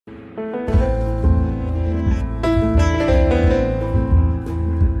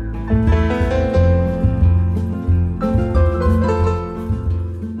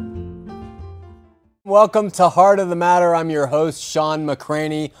Welcome to Heart of the Matter. I'm your host, Sean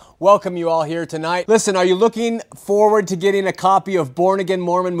McCraney. Welcome you all here tonight. Listen, are you looking forward to getting a copy of Born Again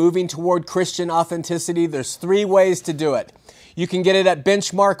Mormon, Moving Toward Christian Authenticity? There's 3 ways to do it. You can get it at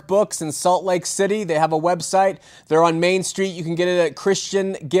Benchmark Books in Salt Lake City. They have a website. They're on Main Street. You can get it at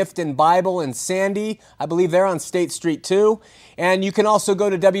Christian Gift and Bible in Sandy. I believe they're on State Street too. And you can also go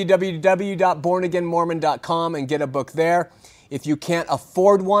to www.bornagainmormon.com and get a book there. If you can't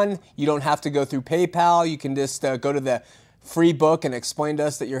afford one, you don't have to go through PayPal. You can just go to the free book and explain to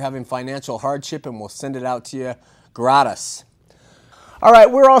us that you're having financial hardship, and we'll send it out to you gratis. All right,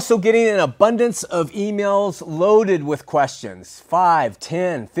 we're also getting an abundance of emails loaded with questions, 5,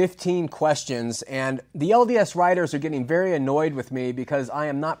 10, 15 questions, and the LDS writers are getting very annoyed with me because I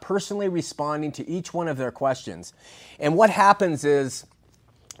am not personally responding to each one of their questions. And what happens is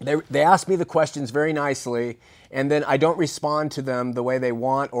they ask me the questions very nicely, and then I don't respond to them the way they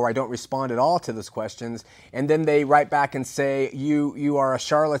want, or I don't respond at all to those questions. And then they write back and say, you are a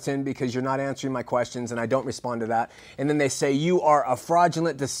charlatan because you're not answering my questions, and I don't respond to that. And then they say, you are a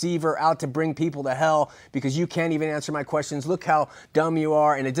fraudulent deceiver out to bring people to hell because you can't even answer my questions. Look how dumb you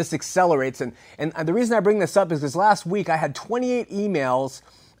are. And it just accelerates. And the reason I bring this up is because last week I had 28 emails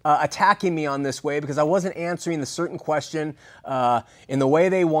attacking me on this way because I wasn't answering the certain question in the way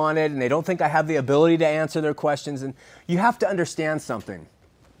they wanted, and they don't think I have the ability to answer their questions. And you have to understand something.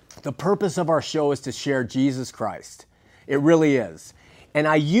 The purpose of our show is to share Jesus Christ. It really is. And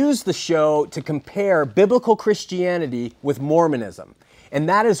I use the show to compare biblical Christianity with Mormonism. And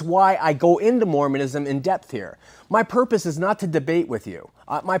that is why I go into Mormonism in depth here. My purpose is not to debate with you.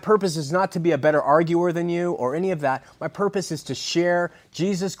 My purpose is not to be a better arguer than you or any of that. My purpose is to share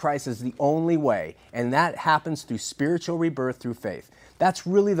Jesus Christ as the only way. And that happens through spiritual rebirth through faith. That's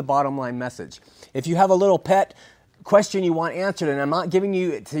really the bottom line message. If you have a little pet question you want answered, and I'm not giving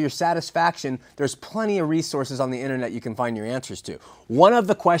you to your satisfaction, there's plenty of resources on the internet you can find your answers to. One of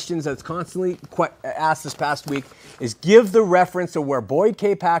the questions that's constantly asked this past week is give the reference of where Boyd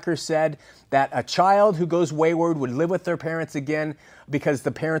K. Packer said that a child who goes wayward would live with their parents again because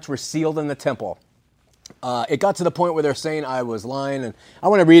the parents were sealed in the temple. It got to the point where they're saying I was lying, and I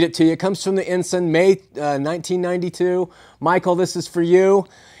want to read it to you. It comes from the Ensign, May 1992. Michael, this is for you.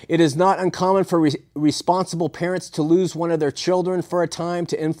 It is not uncommon for responsible parents to lose one of their children for a time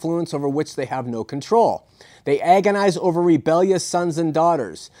to influence over which they have no control. They agonize over rebellious sons and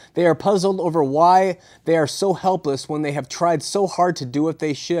daughters. They are puzzled over why they are so helpless when they have tried so hard to do what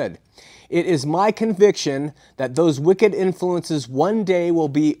they should. It is my conviction that those wicked influences one day will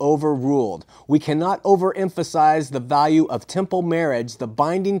be overruled. We cannot overemphasize the value of temple marriage, the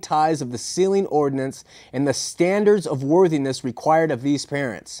binding ties of the sealing ordinance, and the standards of worthiness required of these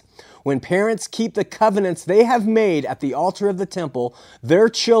parents. When parents keep the covenants they have made at the altar of the temple, their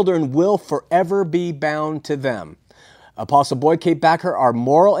children will forever be bound to them. Apostle Boyd K. Packer, Our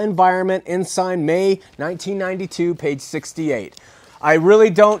Moral Environment, Ensign, May 1992, page 68. I really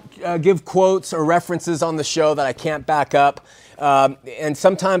don't give quotes or references on the show that I can't back up. And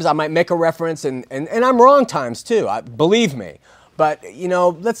sometimes I might make a reference, and I'm wrong times too, believe me. But, you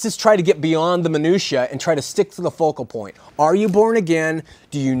know, let's just try to get beyond the minutia and try to stick to the focal point. Are you born again?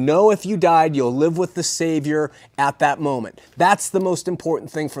 Do you know if you died, you'll live with the Savior at that moment? That's the most important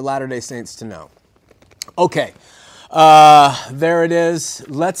thing for Latter-day Saints to know. Okay, there it is.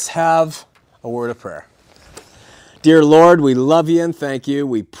 Let's have a word of prayer. Dear Lord, we love you and thank you.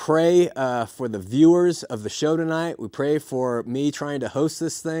 We pray for the viewers of the show tonight. We pray for me trying to host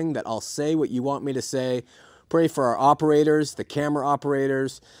this thing, that I'll say what you want me to say. Pray for our operators, the camera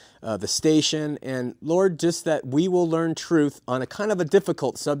operators, the station, and Lord, just that we will learn truth on a kind of a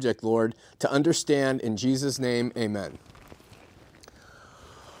difficult subject, Lord, to understand. In Jesus' name, amen.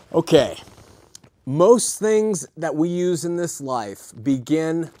 Okay, most things that we use in this life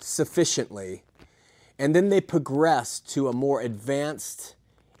begin sufficiently, and then they progress to a more advanced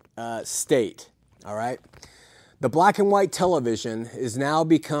state, all right? The black and white television has now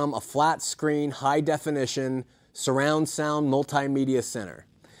become a flat screen, high definition, surround sound, multimedia center.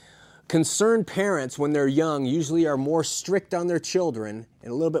 Concerned parents, when they're young, usually are more strict on their children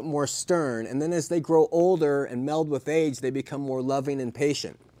and a little bit more stern, and then as they grow older and meld with age, they become more loving and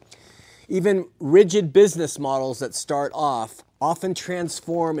patient. Even rigid business models that start off often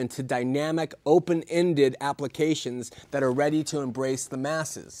transform into dynamic, open-ended applications that are ready to embrace the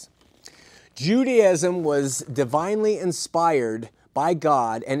masses. Judaism was divinely inspired by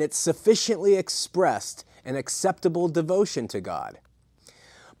God, and it sufficiently expressed an acceptable devotion to God.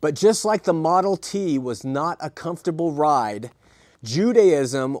 But just like the Model T was not a comfortable ride,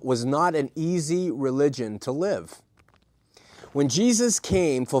 Judaism was not an easy religion to live. When Jesus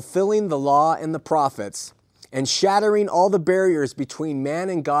came, fulfilling the law and the prophets, and shattering all the barriers between man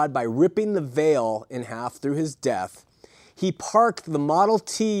and God by ripping the veil in half through his death, he parked the Model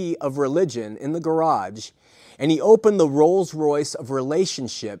T of religion in the garage, and he opened the Rolls Royce of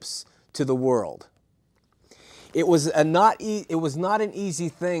relationships to the world. It was not an easy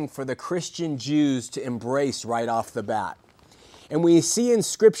thing for the Christian Jews to embrace right off the bat. And we see in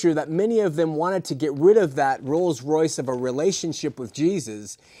Scripture that many of them wanted to get rid of that Rolls Royce of a relationship with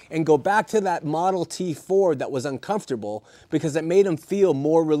Jesus and go back to that Model T Ford that was uncomfortable because it made them feel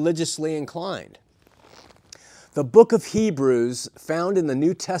more religiously inclined. The book of Hebrews, found in the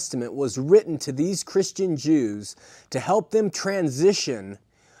New Testament, was written to these Christian Jews to help them transition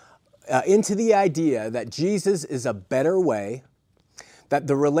into the idea that Jesus is a better way, that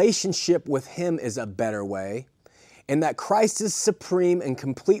the relationship with Him is a better way, and that Christ is supreme and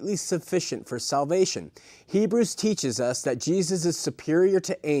completely sufficient for salvation. Hebrews teaches us that Jesus is superior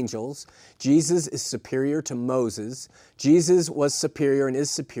to angels, Jesus is superior to Moses, Jesus was superior and is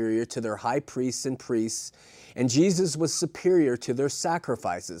superior to their high priests and priests, and Jesus was superior to their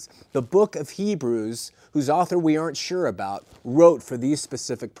sacrifices. The book of Hebrews, whose author we aren't sure about, wrote for these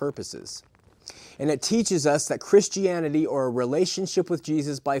specific purposes. And it teaches us that Christianity, or a relationship with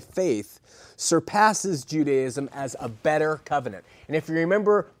Jesus by faith, surpasses Judaism as a better covenant. And if you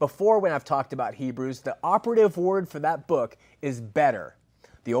remember before when I've talked about Hebrews, the operative word for that book is better.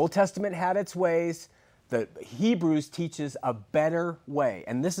 The Old Testament had its ways. The Hebrews teaches a better way.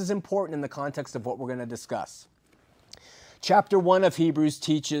 And this is important in the context of what we're going to discuss. Chapter 1 of Hebrews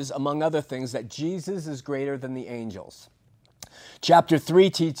teaches, among other things, that Jesus is greater than the angels. Chapter 3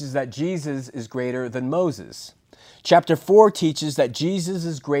 teaches that Jesus is greater than Moses. Chapter 4 teaches that Jesus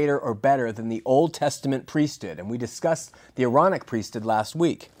is greater or better than the Old Testament priesthood. And we discussed the Aaronic priesthood last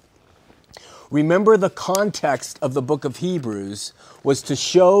week. Remember, the context of the book of Hebrews was to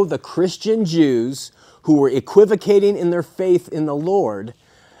show the Christian Jews who were equivocating in their faith in the Lord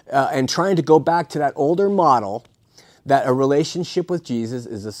and trying to go back to that older model that a relationship with Jesus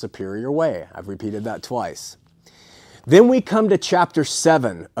is a superior way. I've repeated that twice. Then we come to chapter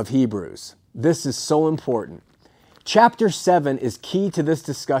 7 of Hebrews. This is so important. Chapter 7 is key to this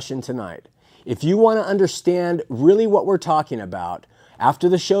discussion tonight. If you want to understand really what we're talking about, after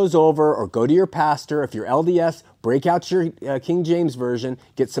the show's over, or go to your pastor, if you're LDS, break out your King James Version,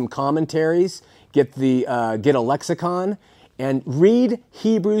 get some commentaries, get a lexicon, and read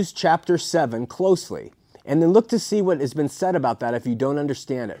Hebrews chapter 7 closely. And then look to see what has been said about that if you don't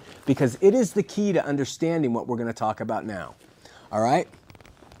understand it, because it is the key to understanding what we're going to talk about now. All right?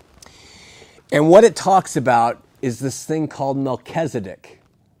 And what it talks about is this thing called Melchizedek.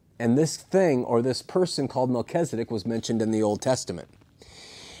 And this thing, or this person called Melchizedek, was mentioned in the Old Testament.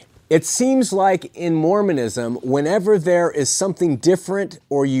 It seems like in Mormonism, whenever there is something different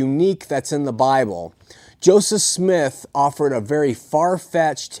or unique that's in the Bible, Joseph Smith offered a very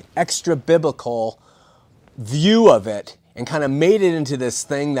far-fetched, extra-biblical view of it and kind of made it into this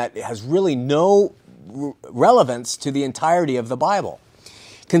thing that has really no relevance to the entirety of the Bible.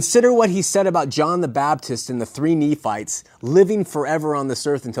 Consider what he said about John the Baptist and the three Nephites living forever on this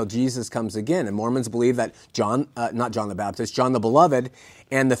earth until Jesus comes again. And Mormons believe that John the Beloved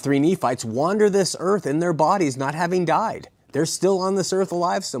and the three Nephites wander this earth in their bodies, not having died. They're still on this earth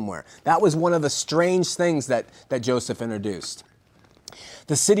alive somewhere. That was one of the strange things that Joseph introduced.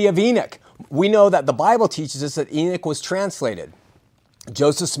 The city of Enoch. We know that the Bible teaches us that Enoch was translated.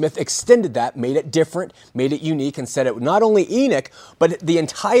 Joseph Smith extended that, made it different, made it unique, and said it not only Enoch, but the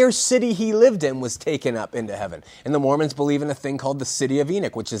entire city he lived in was taken up into heaven. And the Mormons believe in a thing called the city of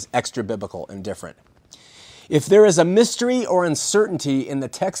Enoch, which is extra biblical and different. If there is a mystery or uncertainty in the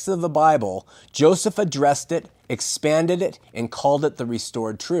text of the Bible, Joseph addressed it, expanded it, and called it the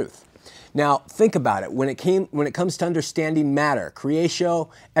restored truth. Now, think about it. When it comes to understanding matter, creatio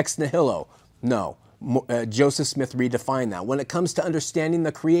ex nihilo, no. Joseph Smith redefined that. When it comes to understanding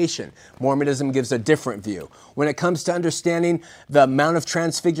the creation, Mormonism gives a different view. When it comes to understanding the Mount of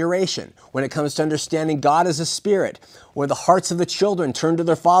Transfiguration, when it comes to understanding God as a spirit, where the hearts of the children turn to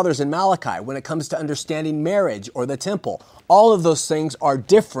their fathers in Malachi, when it comes to understanding marriage or the temple, all of those things are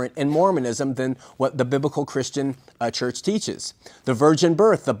different in Mormonism than what the biblical Christian church teaches. The virgin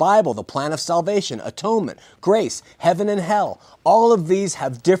birth, the Bible, the plan of salvation, atonement, grace, heaven and hell, all of these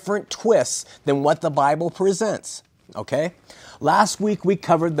have different twists than what the Bible presents. Okay? Last week we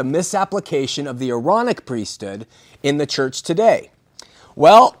covered the misapplication of the Aaronic priesthood in the church today.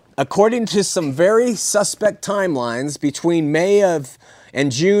 Well, according to some very suspect timelines, between May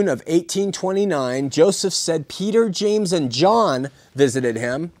and June of 1829, Joseph said Peter, James, and John visited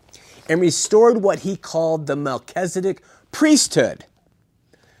him and restored what he called the Melchizedek priesthood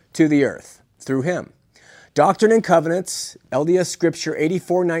to the earth through him. Doctrine and Covenants, LDS Scripture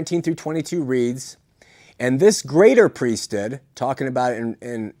 84:19 through 22 reads, and this greater priesthood, talking about it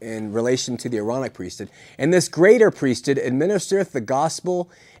in relation to the Aaronic priesthood, and this greater priesthood administereth the gospel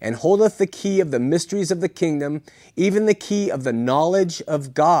and holdeth the key of the mysteries of the kingdom, even the key of the knowledge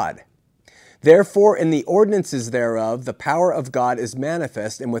of God. Therefore, in the ordinances thereof, the power of God is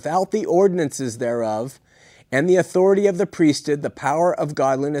manifest, and without the ordinances thereof, and the authority of the priesthood, the power of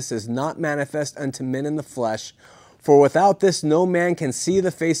godliness is not manifest unto men in the flesh. For without this no man can see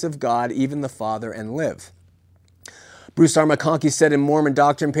the face of God, even the Father, and live. Bruce R. McConkie said in Mormon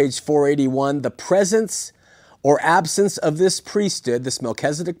Doctrine, page 481, the presence or absence of this priesthood, this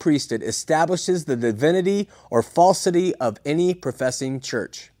Melchizedek priesthood, establishes the divinity or falsity of any professing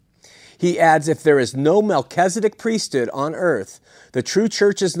church. He adds, if there is no Melchizedek priesthood on earth, the true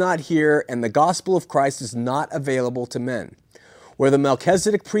church is not here, and the gospel of Christ is not available to men. Where the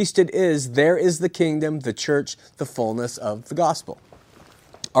Melchizedek priesthood is, there is the kingdom, the church, the fullness of the gospel.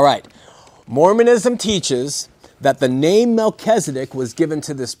 All right. Mormonism teaches that the name Melchizedek was given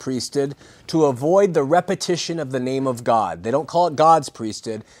to this priesthood to avoid the repetition of the name of God. They don't call it God's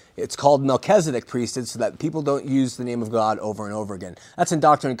priesthood. It's called Melchizedek priesthood so that people don't use the name of God over and over again. That's in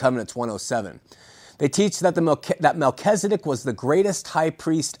Doctrine and Covenants 107. They teach that that Melchizedek was the greatest high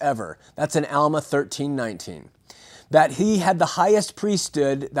priest ever. That's in Alma 13:19. That he had the highest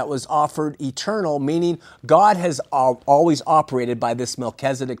priesthood that was offered eternal, meaning God has always operated by this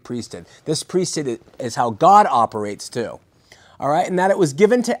Melchizedek priesthood. This priesthood is how God operates too. All right, and that it was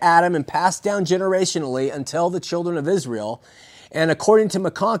given to Adam and passed down generationally until the children of Israel. And according to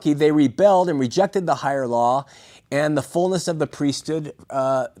McConkie, they rebelled and rejected the higher law and the fullness of the priesthood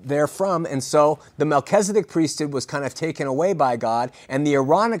therefrom. And so the Melchizedek priesthood was kind of taken away by God, and the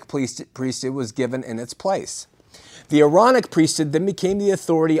Aaronic priesthood was given in its place. The Aaronic priesthood then became the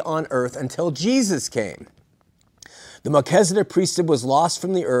authority on earth until Jesus came. The Melchizedek priesthood was lost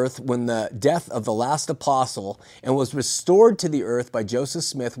from the earth when the death of the last apostle and was restored to the earth by Joseph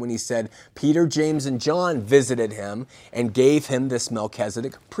Smith when he said Peter, James, and John visited him and gave him this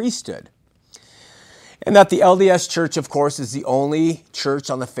Melchizedek priesthood. And that the LDS Church, of course, is the only church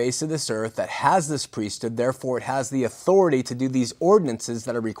on the face of this earth that has this priesthood. Therefore, it has the authority to do these ordinances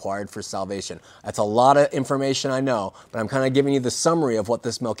that are required for salvation. That's a lot of information, I know, but I'm kind of giving you the summary of what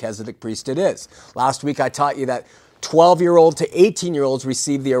this Melchizedek priesthood is. Last week, I taught you that 12-year-old to 18-year-olds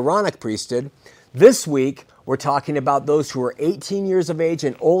receive the Aaronic priesthood. This week, we're talking about those who are 18 years of age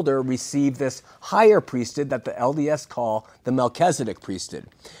and older receive this higher priesthood that the LDS call the Melchizedek priesthood.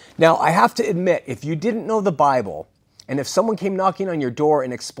 Now, I have to admit, if you didn't know the Bible, and if someone came knocking on your door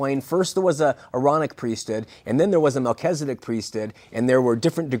and explained first there was a Aaronic priesthood, and then there was a Melchizedek priesthood, and there were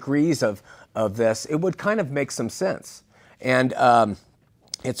different degrees of this, it would kind of make some sense. And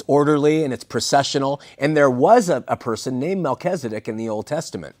it's orderly and it's processional, and there was a person named Melchizedek in the Old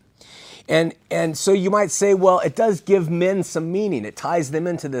Testament. And so you might say, well, it does give men some meaning. It ties them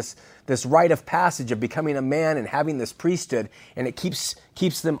into this rite of passage of becoming a man and having this priesthood, and it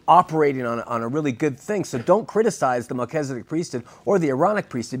keeps them operating on a really good thing. So don't criticize the Melchizedek priesthood or the Aaronic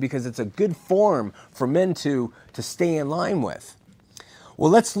priesthood because it's a good form for men to stay in line with. Well,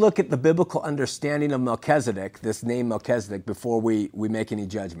 let's look at the biblical understanding of Melchizedek, this name Melchizedek, before we make any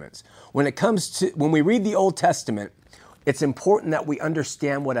judgments. When we read the Old Testament, it's important that we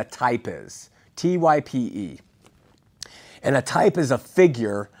understand what a type is, T-Y-P-E. And a type is a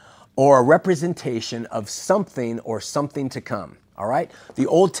figure or a representation of something or something to come, all right? The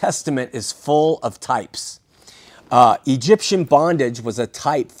Old Testament is full of types. Egyptian bondage was a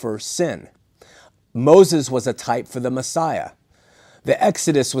type for sin. Moses was a type for the Messiah. The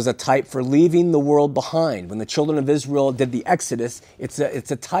Exodus was a type for leaving the world behind. When the children of Israel did the Exodus, it's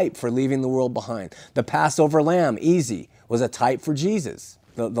a type for leaving the world behind. The Passover lamb, was a type for Jesus,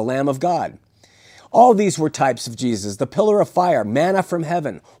 the Lamb of God. All these were types of Jesus. The pillar of fire, manna from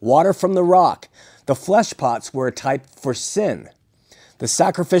heaven, water from the rock. The flesh pots were a type for sin. The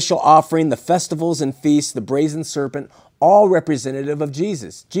sacrificial offering, the festivals and feasts, the brazen serpent, all representative of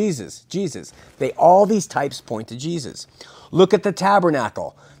Jesus. Jesus. All these types point to Jesus. Look at the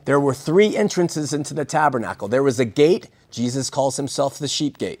tabernacle. There were 3 entrances into the tabernacle. There was a gate. Jesus calls himself the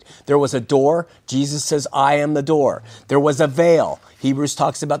sheep gate. There was a door. Jesus says, I am the door. There was a veil. Hebrews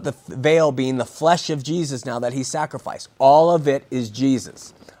talks about the veil being the flesh of Jesus now that he sacrificed. All of it is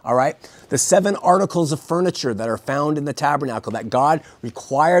Jesus. All right? The 7 articles of furniture that are found in the tabernacle, that God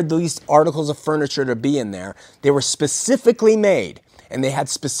required these articles of furniture to be in there, they were specifically made. and they had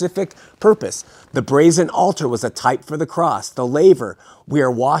specific purpose. The brazen altar was a type for the cross. The laver, we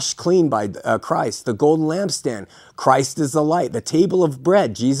are washed clean by Christ. The golden lampstand, Christ is the light. The table of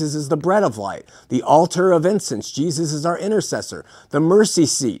bread, Jesus is the bread of light. The altar of incense, Jesus is our intercessor. The mercy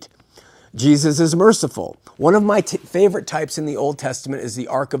seat, Jesus is merciful. One of my favorite types in the Old Testament is the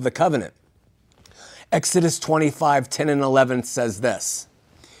Ark of the Covenant. Exodus 25, 10 and 11 says this,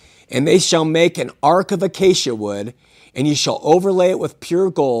 "And they shall make an ark of acacia wood, and you shall overlay it with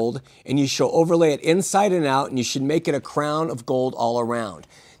pure gold, and you shall overlay it inside and out, and you should make it a crown of gold all around."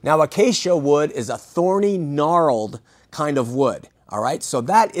 Now, acacia wood is a thorny, gnarled kind of wood, all right? So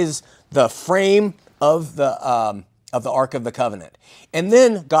that is the frame of the Ark of the Covenant. And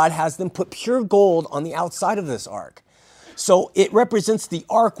then God has them put pure gold on the outside of this ark. So it represents the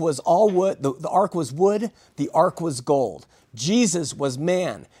ark was all wood, the ark was wood, the ark was gold. Jesus was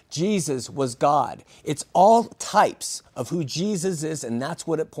man, Jesus was God. It's all types of who Jesus is, and that's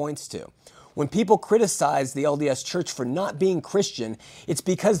what it points to. When people criticize the LDS Church for not being Christian, it's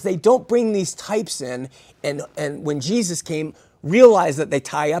because they don't bring these types in, and when Jesus came, realize that they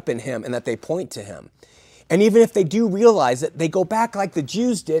tie up in him and that they point to him. And even if they do realize it, they go back like the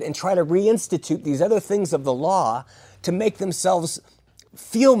Jews did and try to reinstitute these other things of the law to make themselves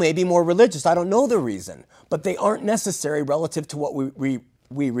feel maybe more religious. I don't know the reason, but they aren't necessary relative to what we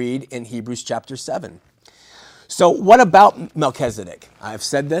read in Hebrews chapter 7. So what about Melchizedek? I've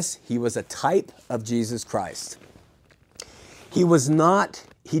said this, he was a type of Jesus Christ. He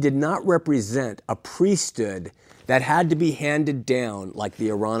did not represent a priesthood that had to be handed down like the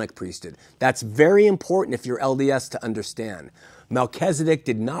Aaronic priesthood. That's very important if you're LDS to understand. Melchizedek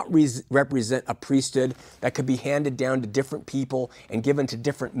did not represent a priesthood that could be handed down to different people and given to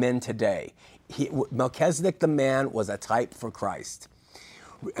different men today. Melchizedek the man was a type for Christ.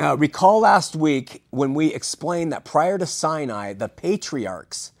 Recall last week when we explained that prior to Sinai, the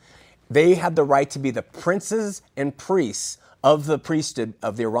patriarchs, they had the right to be the princes and priests of the priesthood,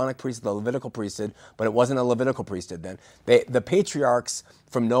 of the Aaronic priesthood, the Levitical priesthood, but it wasn't a Levitical priesthood then. The patriarchs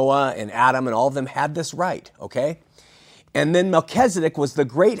from Noah and Adam and all of them had this right, okay? And then Melchizedek was the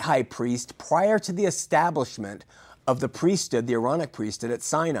great high priest prior to the establishment of the priesthood, the Aaronic priesthood at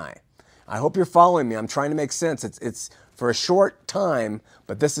Sinai. I hope you're following me. I'm trying to make sense. It's for a short time,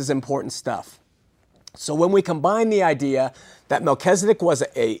 but this is important stuff. So when we combine the idea that Melchizedek was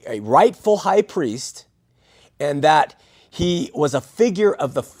a rightful high priest and that he was a figure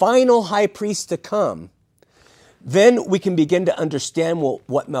of the final high priest to come, then we can begin to understand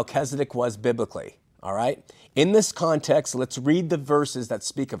what Melchizedek was biblically, all right? In this context, let's read the verses that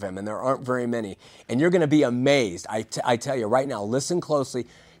speak of him, and there aren't very many. And you're going to be amazed. I tell you right now, listen closely.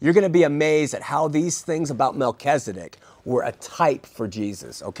 You're going to be amazed at how these things about Melchizedek were a type for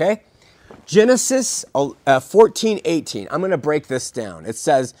Jesus, okay? Genesis 14:18. I'm going to break this down. It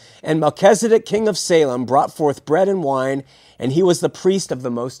says, "And Melchizedek, king of Salem, brought forth bread and wine, and he was the priest of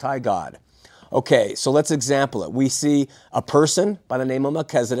the Most High God." Okay, so let's example it. We see a person by the name of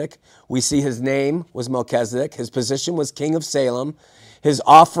Melchizedek. We see his name was Melchizedek. His position was king of Salem. His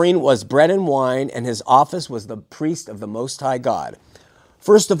offering was bread and wine, and his office was the priest of the Most High God.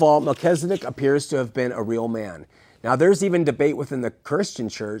 First of all, Melchizedek appears to have been a real man. Now, there's even debate within the Christian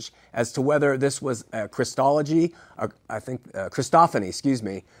church as to whether this was Christophany,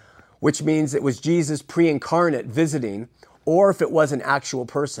 which means it was Jesus pre-incarnate visiting, or if it was an actual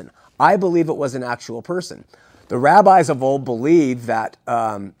person. I believe it was an actual person. The rabbis of old believed that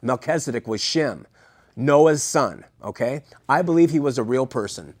Melchizedek was Shem, Noah's son, okay? I believe he was a real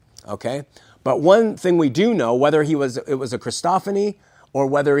person, okay? But one thing we do know, whether it was a Christophany or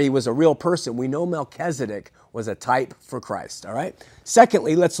whether he was a real person, we know Melchizedek was a type for Christ, all right?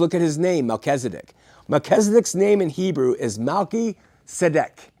 Secondly, let's look at his name, Melchizedek. Melchizedek's name in Hebrew is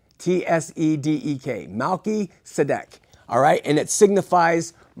Malki-Sedek, T-S-E-D-E-K, Malki-Sedek, all right? And it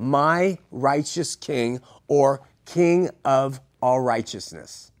signifies my righteous king, or king of all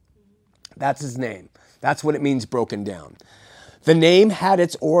righteousness. That's his name. That's what it means broken down. The name had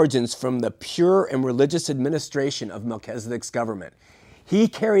its origins from the pure and religious administration of Melchizedek's government. He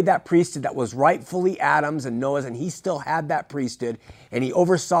carried that priesthood that was rightfully Adam's and Noah's, and he still had that priesthood, and he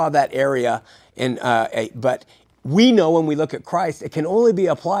oversaw that area. But we know when we look at Christ, it can only be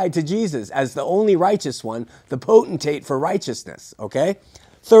applied to Jesus as the only righteous one, the potentate for righteousness, okay?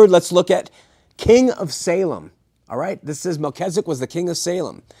 Third, let's look at King of Salem, all right? This says Melchizedek was the king of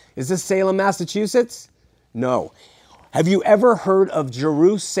Salem. Is this Salem, Massachusetts? No. Have you ever heard of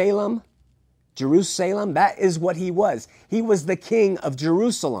Jerusalem? Jerusalem, that is what he was. He was the king of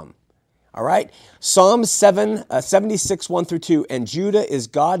Jerusalem. All right. Psalm 76, 1 through 2. And Judah is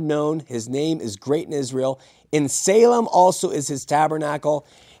God known. His name is great in Israel. In Salem also is his tabernacle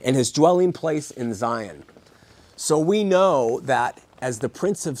and his dwelling place in Zion. So we know that as the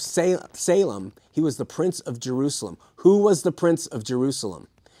prince of Salem, he was the prince of Jerusalem. Who was the prince of Jerusalem?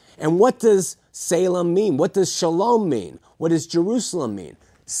 And what does Salem mean? What does Shalom mean? What does Jerusalem mean?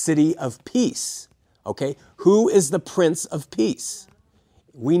 City of peace. Okay. Who is the prince of peace?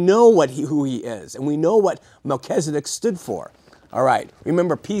 We know who he is, and we know what Melchizedek stood for. All right,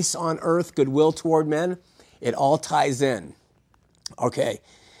 remember peace on earth, goodwill toward men? It all ties in. Okay,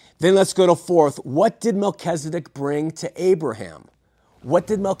 then let's go to fourth. What did Melchizedek bring to Abraham? What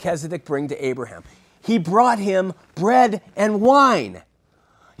did Melchizedek bring to Abraham? He brought him bread and wine.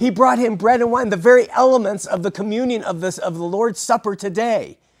 He brought him bread and wine, the very elements of the communion of the Lord's Supper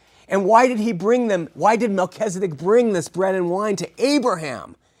today. And why did he bring them? Why did Melchizedek bring this bread and wine to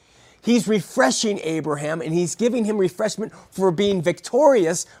Abraham? He's refreshing Abraham, and he's giving him refreshment for being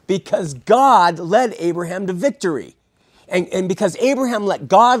victorious because God led Abraham to victory. And because Abraham let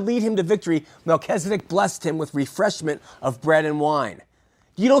God lead him to victory, Melchizedek blessed him with refreshment of bread and wine.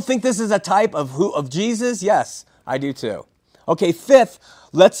 You don't think this is a type of Jesus? Yes, I do too. Okay, fifth,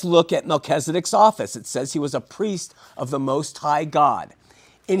 let's look at Melchizedek's office. It says he was a priest of the Most High God.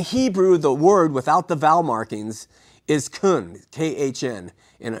 In Hebrew, the word without the vowel markings is kun, K-H-N,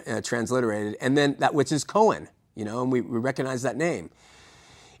 transliterated, and then that which is Cohen, and we recognize that name.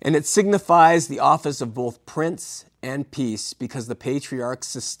 And it signifies the office of both prince and peace because the patriarchs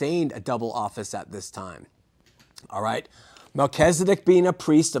sustained a double office at this time. All right, Melchizedek being a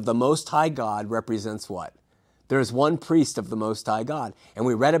priest of the Most High God represents what? There is one priest of the Most High God, and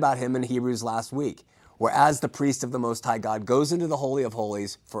we read about him in Hebrews last week. Whereas the priest of the Most High God goes into the Holy of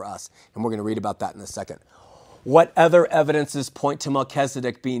Holies for us. And we're going to read about that in a second. What other evidences point to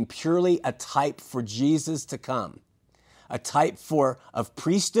Melchizedek being purely a type for Jesus to come? A type of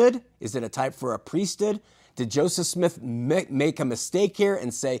priesthood? Is it a type for a priesthood? Did Joseph Smith make a mistake here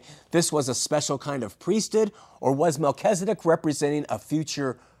and say this was a special kind of priesthood? Or was Melchizedek representing a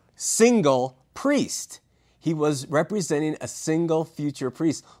future single priest? He was representing a single future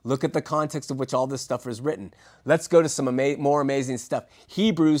priest. Look at the context of which all this stuff is written. Let's go to some more amazing stuff.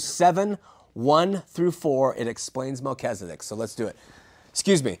 Hebrews 7, 1 through 4, it explains Melchizedek. So let's do it.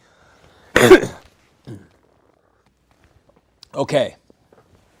 Excuse me. Okay,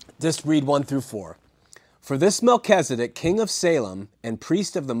 just read 1 through 4. For this Melchizedek, king of Salem and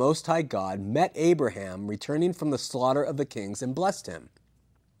priest of the Most High God, met Abraham returning from the slaughter of the kings and blessed him.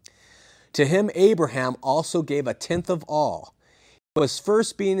 To him Abraham also gave a tenth of all. He was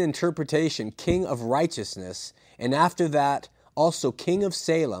first being in interpretation king of righteousness, and after that also king of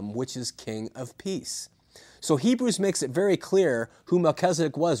Salem, which is king of peace. So Hebrews makes it very clear who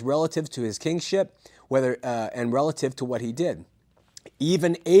Melchizedek was relative to his kingship, and relative to what he did.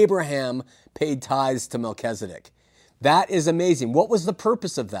 Even Abraham paid tithes to Melchizedek. That is amazing. What was the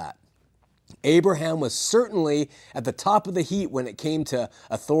purpose of that? Abraham was certainly at the top of the heap when it came to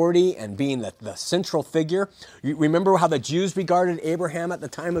authority and being the central figure. You remember how the Jews regarded Abraham at the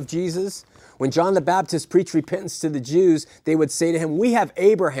time of Jesus? When John the Baptist preached repentance to the Jews, they would say to him, "We have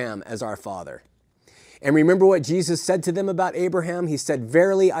Abraham as our father." And remember what Jesus said to them about Abraham? He said,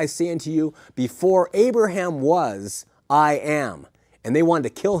 "Verily I say unto you, before Abraham was, I am." And they wanted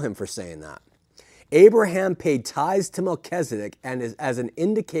to kill him for saying that. Abraham paid tithes to Melchizedek and as an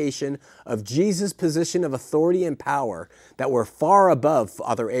indication of Jesus' position of authority and power that were far above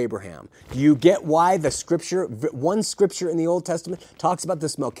Father Abraham. Do you get why one scripture in the Old Testament talks about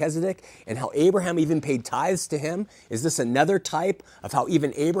this Melchizedek and how Abraham even paid tithes to him? Is this another type of how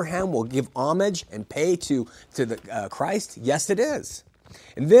even Abraham will give homage and pay to the Christ? Yes, it is.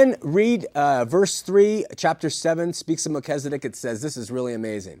 And then read verse 3, chapter 7, speaks of Melchizedek. It says, this is really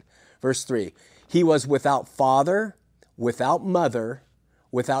amazing. Verse 3, he was without father, without mother,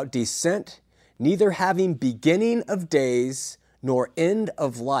 without descent, neither having beginning of days nor end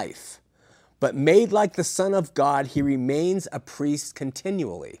of life. But made like the Son of God, he remains a priest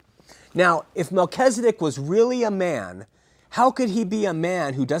continually. Now, if Melchizedek was really a man, how could he be a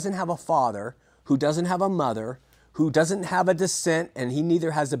man who doesn't have a father, who doesn't have a mother, who doesn't have a descent, and he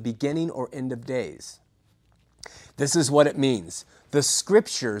neither has a beginning or end of days? This is what it means. The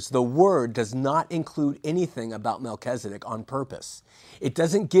scriptures, the word, does not include anything about Melchizedek on purpose. It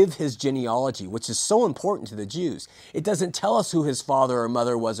doesn't give his genealogy, which is so important to the Jews. It doesn't tell us who his father or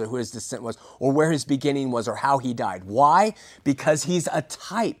mother was or who his descent was or where his beginning was or how he died. Why? Because he's a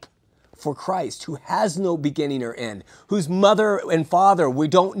type for Christ who has no beginning or end, whose mother and father we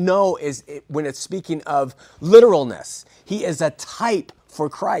don't know when it's speaking of literalness. He is a type for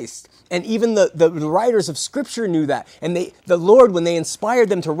Christ. And even the writers of Scripture knew that. And the Lord, when they inspired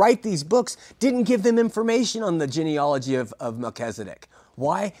them to write these books, didn't give them information on the genealogy of Melchizedek.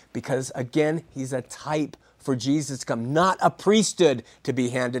 Why? Because, again, he's a type for Jesus to come, not a priesthood to be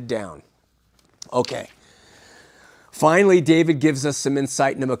handed down. Okay. Finally, David gives us some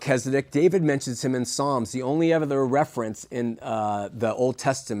insight into Melchizedek. David mentions him in Psalms, the only other reference in the Old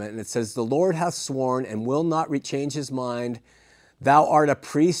Testament. And it says, "The Lord hath sworn and will not change his mind. Thou art a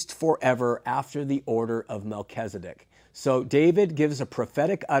priest forever after the order of Melchizedek." So David gives a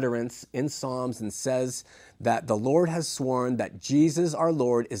prophetic utterance in Psalms and says that the Lord has sworn that Jesus, our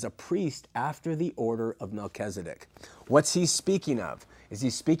Lord, is a priest after the order of Melchizedek. What's he speaking of? Is he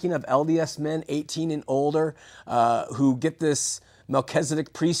speaking of LDS men 18 and older who get this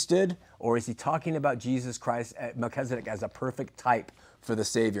Melchizedek priesthood? Or is he talking about Jesus Christ, Melchizedek, as a perfect type for the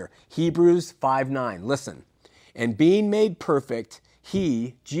Savior? Hebrews 5:9, listen. "And being made perfect,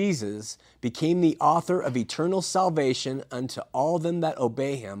 he, Jesus, became the author of eternal salvation unto all them that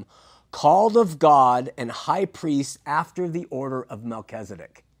obey him, called of God and high priest after the order of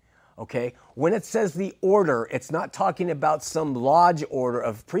Melchizedek." Okay, when it says the order, it's not talking about some lodge order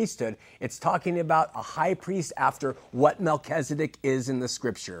of priesthood. It's talking about a high priest after what Melchizedek is in the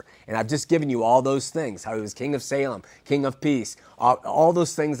Scripture. And I've just given you all those things, how he was king of Salem, king of peace, all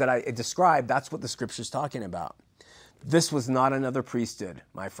those things that I described. That's what the Scripture's talking about. This was not another priesthood,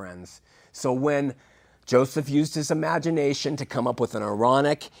 my friends. So when Joseph used his imagination to come up with an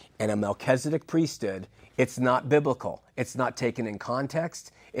Aaronic and a Melchizedek priesthood, it's not biblical. It's not taken in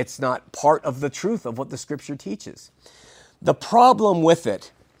context. It's not part of the truth of what the Scripture teaches. The problem with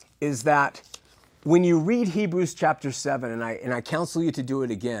it is that when you read Hebrews chapter 7, and I counsel you to do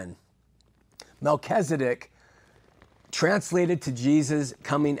it again, Melchizedek translated to Jesus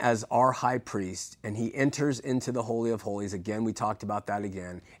coming as our high priest, and he enters into the Holy of Holies. Again, we talked about that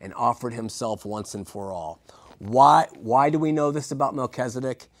again, and offered himself once and for all. Why do we know this about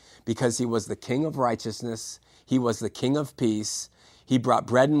Melchizedek? Because he was the king of righteousness. He was the king of peace. He brought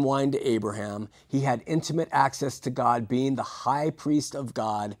bread and wine to Abraham. He had intimate access to God, being the high priest of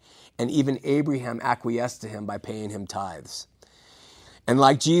God, and even Abraham acquiesced to him by paying him tithes. And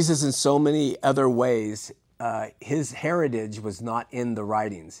like Jesus in so many other ways, his heritage was not in the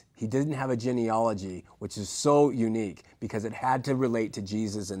writings. He didn't have a genealogy, which is so unique because it had to relate to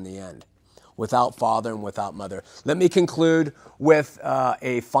Jesus in the end, without father and without mother. Let me conclude with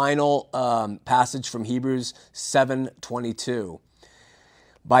a final passage from Hebrews 7:22.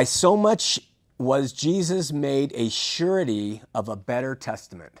 "By so much was Jesus made a surety of a better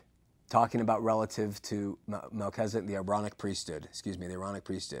testament." Talking about relative to Melchizedek, the Aaronic priesthood.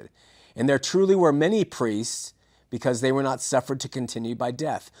 "And there truly were many priests, because they were not suffered to continue by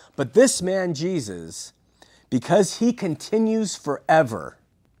death. But this man Jesus, because he continues forever,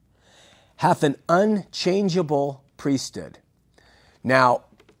 hath an unchangeable priesthood." Now,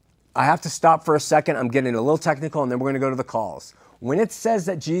 I have to stop for a second. I'm getting a little technical, and then we're going to go to the calls. When it says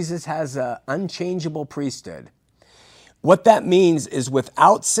that Jesus has an unchangeable priesthood, what that means is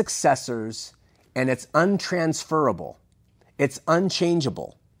without successors, and it's untransferable. It's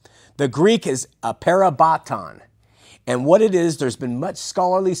unchangeable. The Greek is a parabaton. And what it is, there's been much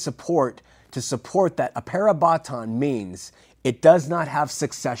scholarly support to support that a parabaton means it does not have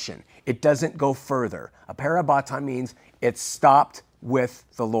succession. It doesn't go further. A parabaton means it's stopped with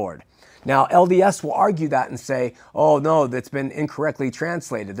the Lord. Now, LDS will argue that and say, oh, no, that's been incorrectly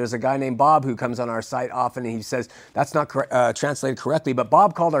translated. There's a guy named Bob who comes on our site often, and he says that's not translated correctly. But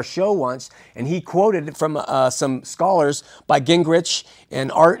Bob called our show once, and he quoted from some scholars by Gingrich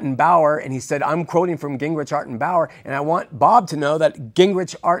and Art and Bauer, and he said, I'm quoting from Gingrich, Art and Bauer, and I want Bob to know that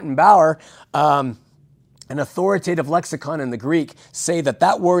Gingrich, Art and Bauer, an authoritative lexicon in the Greek, say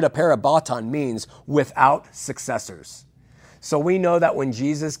that word aparabaton means without successors. So we know that when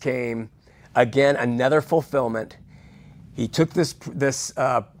Jesus came, again, another fulfillment, he took this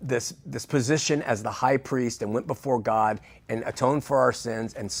position as the high priest and went before God and atoned for our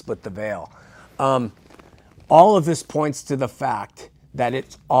sins and split the veil. All of this points to the fact that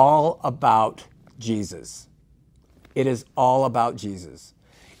it's all about Jesus. It is all about Jesus.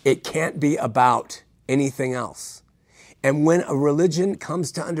 It can't be about anything else. And when a religion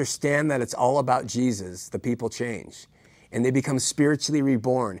comes to understand that it's all about Jesus, the people change. And they become spiritually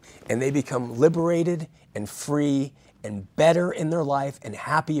reborn, and they become liberated and free and better in their life and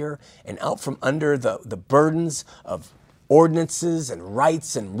happier and out from under the burdens of ordinances and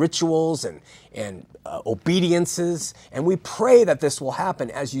rites and rituals and obediences. And we pray that this will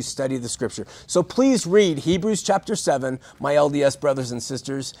happen as you study the scripture. So please read Hebrews chapter 7, my LDS brothers and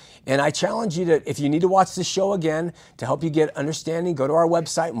sisters. And I challenge you to, if you need to watch this show again to help you get understanding, go to our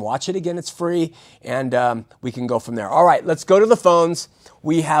website and watch it again. It's free. And we can go from there. All right, let's go to the phones.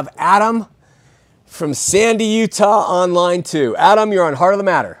 We have Adam from Sandy, Utah on line 2. Adam, you're on Heart of the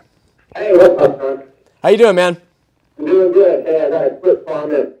Matter. Hey, what's up, son? How you doing, man? I'm doing good. Hey, I got a quick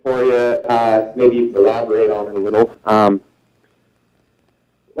comment for you. Maybe you can elaborate on it a little.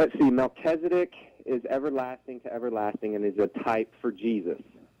 Let's see. Melchizedek is everlasting to everlasting and is a type for Jesus.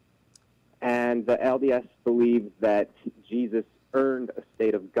 And the LDS believes that Jesus earned a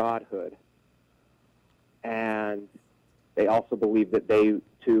state of godhood. And they also believe that they,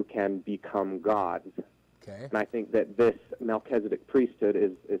 too, can become gods. Okay. And I think that this Melchizedek priesthood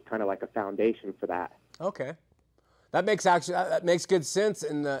is kind of like a foundation for that. Okay. That makes good sense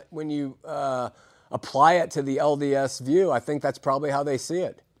when you apply it to the LDS view. I think that's probably how they see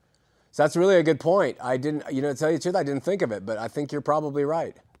it. So that's really a good point. I didn't, to tell you the truth, I didn't think of it, but I think you're probably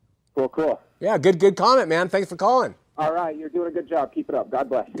right. Cool. Yeah, good comment, man. Thanks for calling. All right, you're doing a good job. Keep it up. God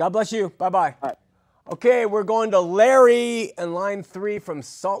bless. God bless you. Bye-bye. All right. Okay, we're going to Larry in line 3 from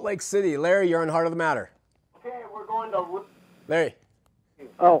Salt Lake City. Larry, you're on Heart of the Matter. Okay, we're going to... Larry.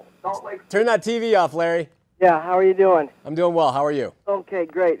 Oh. Salt Lake. Turn that TV off, Larry. Yeah, how are you doing? I'm doing well. How are you? Okay,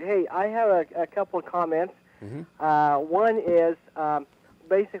 great. Hey, I have a couple of comments. Mm-hmm. One is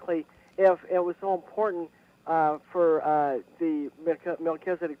basically if it was so important for the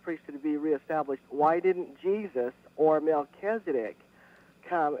Melchizedek priesthood to be reestablished, why didn't Jesus or Melchizedek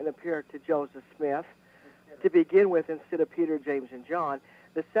come and appear to Joseph Smith to begin with instead of Peter, James, and John?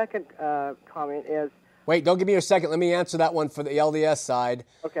 The second comment is... Wait, don't give me your second. Let me answer that one for the LDS side.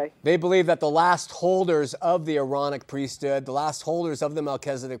 Okay. They believe that the last holders of the Aaronic priesthood, the last holders of the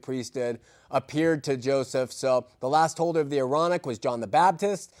Melchizedek priesthood, appeared to Joseph. So the last holder of the Aaronic was John the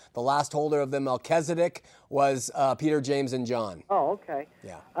Baptist. The last holder of the Melchizedek was Peter, James, and John. Oh, okay.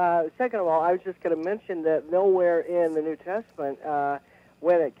 Yeah. Second of all, I was just going to mention that nowhere in the New Testament,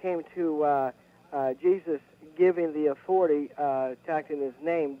 when it came to Jesus giving the authority to act in his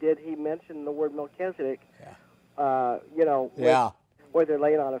name, did he mention the word Melchizedek? Yeah. Where they're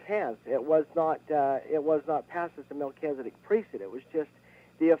laying on of hands. It was not passed as the Melchizedek priesthood. It was just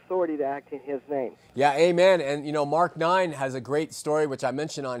the authority to act in his name. Yeah, amen. And, Mark 9 has a great story, which I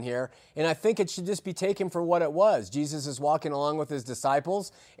mentioned on here, and I think it should just be taken for what it was. Jesus is walking along with his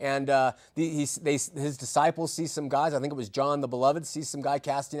disciples, and his disciples see some guys, I think it was John the Beloved, sees some guy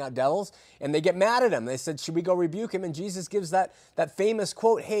casting out devils, and they get mad at him. They said, should we go rebuke him? And Jesus gives that famous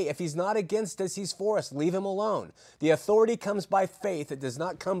quote, hey, if he's not against us, he's for us. Leave him alone. The authority comes by faith. It does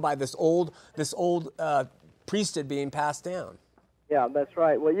not come by this old priesthood being passed down. Yeah, that's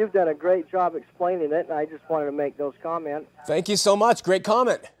right. Well, you've done a great job explaining it, and I just wanted to make those comments. Thank you so much. Great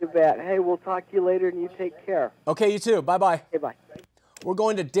comment. You bet. Hey, we'll talk to you later, and you take care. Okay, you too. Bye-bye. Okay, bye. We're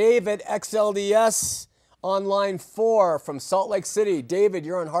going to David, XLDS, on line 4 from Salt Lake City. David,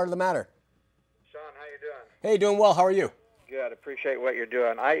 you're on Heart of the Matter. Sean, how you doing? Hey, doing well. How are you? Good. Appreciate what you're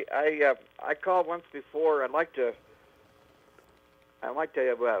doing. I called once before. I'd like to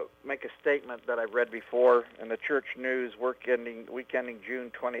make a statement that I've read before in the Church News, week ending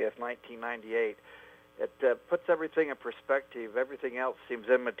June 20th, 1998. It puts everything in perspective. Everything else seems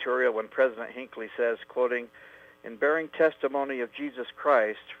immaterial when President Hinckley says, quoting, "In bearing testimony of Jesus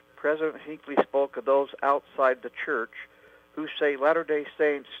Christ, President Hinckley spoke of those outside the church who say Latter-day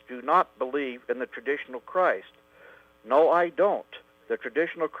Saints do not believe in the traditional Christ. No, I don't. The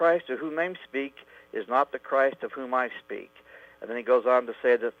traditional Christ of whom they speak is not the Christ of whom I speak." And then he goes on to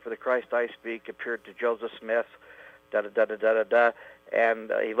say that for the Christ I speak appeared to Joseph Smith, da-da-da-da-da-da-da.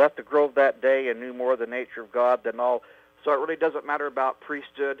 And he left the grove that day and knew more of the nature of God than all. So it really doesn't matter about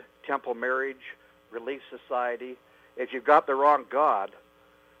priesthood, temple marriage, relief society. If you've got the wrong God,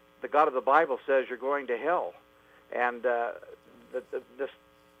 the God of the Bible says you're going to hell. And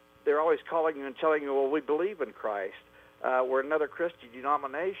they're always calling you and telling you, well, we believe in Christ. We're another Christian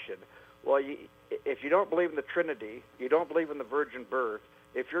denomination. Well, if you don't believe in the Trinity, you don't believe in the virgin birth,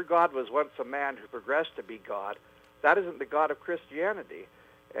 if your God was once a man who progressed to be God, that isn't the God of Christianity.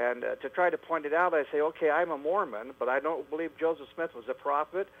 And to try to point it out, I say, okay, I'm a Mormon, but I don't believe Joseph Smith was a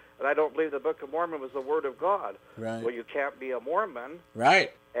prophet, and I don't believe the Book of Mormon was the Word of God. Right. Well, you can't be a Mormon.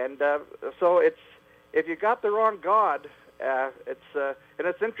 Right. And so if you got the wrong God, and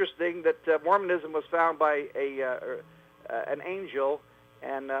it's interesting that Mormonism was found by an angel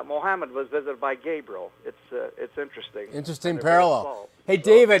and Muhammad was visited by Gabriel. It's interesting. Interesting They're parallel. both false. Hey,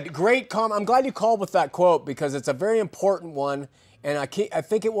 David, great comment. I'm glad you called with that quote because it's a very important one, and I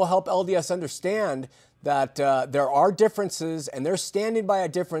think it will help LDS understand that there are differences, and they're standing by a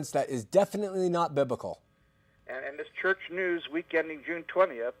difference that is definitely not biblical. And this Church News week ending June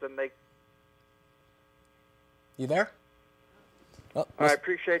 20th, and they... You there? Oh, I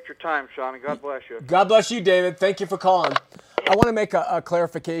appreciate your time, Sean, and God bless you. God bless you, David. Thank you for calling. I want to make a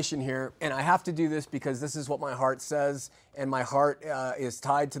clarification here, and I have to do this because this is what my heart says, and my heart is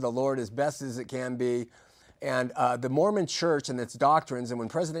tied to the Lord as best as it can be. And the Mormon Church and its doctrines, and when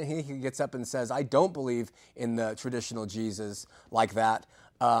President Hinckley gets up and says, I don't believe in the traditional Jesus like that,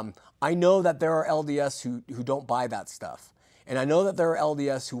 I know that there are LDS who don't buy that stuff. And I know that there are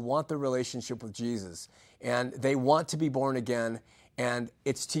LDS who want the relationship with Jesus, and they want to be born again, and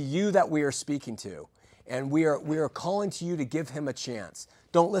it's to you that we are speaking to. And we are calling to you to give him a chance.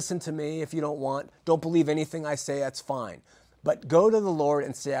 Don't listen to me if you don't want. Don't believe anything I say, that's fine. But go to the Lord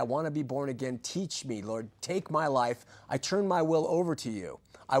and say, I want to be born again. Teach me, Lord. Take my life. I turn my will over to you.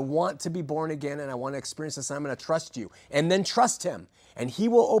 I want to be born again, and I want to experience this, and I'm going to trust you. And then trust him. And he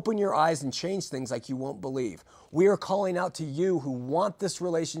will open your eyes and change things like you won't believe. We are calling out to you who want this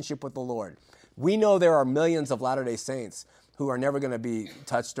relationship with the Lord. We know there are millions of Latter-day Saints who are never going to be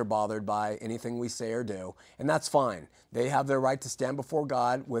touched or bothered by anything we say or do, and that's fine. They have their right to stand before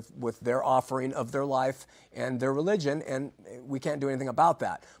God with their offering of their life and their religion, and we can't do anything about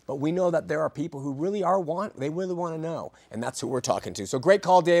that. But we know that there are people who really want to know, and that's who we're talking to. So great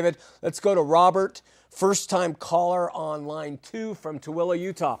call, David. Let's go to Robert, first-time caller on line 2 from Tooele,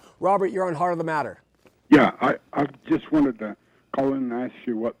 Utah. Robert, you're on Heart of the Matter. Yeah, I just wanted to call in and ask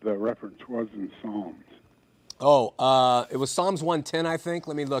you what the reference was in Psalms. Oh, it was Psalms 110, I think.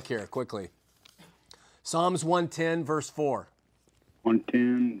 Let me look here quickly. Psalms 110, verse 4.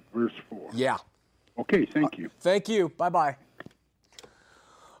 110, verse 4. Yeah. Okay, thank you. Thank you. Bye-bye.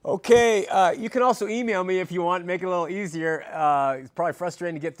 Okay, you can also email me if you want, make it a little easier. It's probably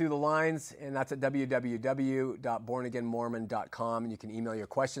frustrating to get through the lines, and that's at www.bornagainmormon.com, and you can email your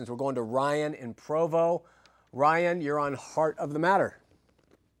questions. We're going to Ryan in Provo. Ryan, you're on Heart of the Matter.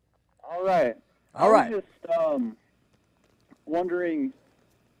 All right. All right. I was just wondering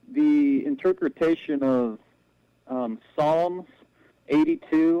the interpretation of Psalms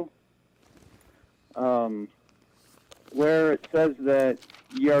 82, where it says that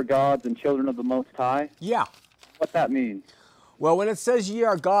ye are gods and children of the Most High. Yeah. What that means? Well, when it says ye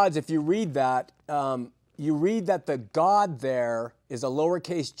are gods, if you read that, you read that the God there is a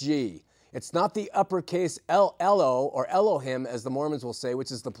lowercase g. It's not the uppercase Elo or Elohim, as the Mormons will say,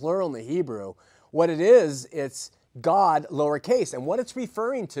 which is the plural in the Hebrew. What it is, it's God, lowercase. And what it's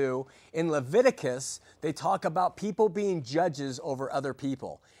referring to in Leviticus, they talk about people being judges over other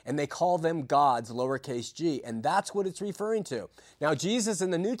people. And they call them gods, lowercase g. And that's what it's referring to. Now, Jesus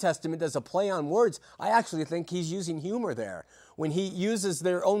in the New Testament does a play on words. I actually think he's using humor there. When he uses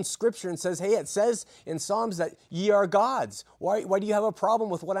their own scripture and says, hey, it says in Psalms that ye are gods. Why do you have a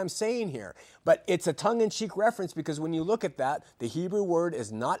problem with what I'm saying here? But it's a tongue-in-cheek reference because when you look at that, the Hebrew word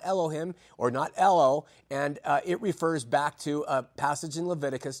is not Elohim or not Elo, and it refers back to a passage in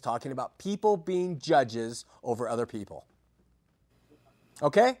Leviticus talking about people being judges over other people.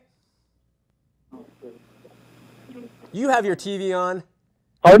 Okay? You have your TV on?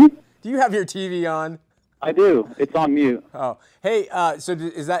 Pardon? Do you have your TV on? I do. It's on mute. Oh. Hey, so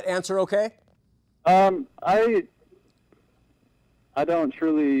is that answer okay? I don't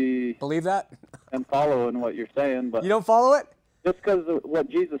truly Believe that? am following what you're saying, but You don't follow it? just because of what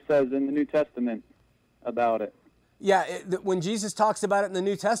Jesus says in the New Testament about it. Yeah, when Jesus talks about it in the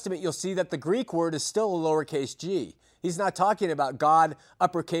New Testament, you'll see that the Greek word is still a lowercase g. He's not talking about God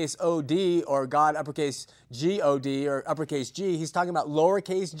uppercase O-D or God uppercase G-O-D or uppercase G. He's talking about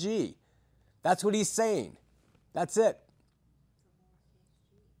lowercase g. That's what he's saying. That's it.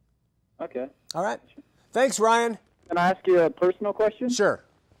 Okay. All right. Thanks, Ryan. Can I ask you a personal question? Sure.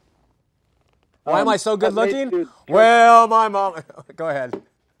 Why am I so good what made looking? you- Well, my mom. Go ahead.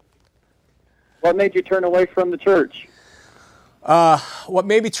 What made you turn away from the church? What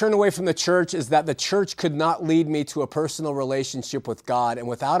made me turn away from the church is that the church could not lead me to a personal relationship with God. And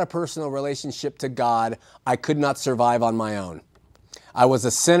without a personal relationship to God, I could not survive on my own. I was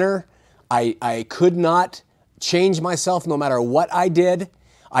a sinner. I could not change myself no matter what I did.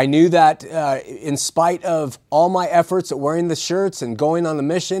 I knew that in spite of all my efforts at wearing the shirts and going on the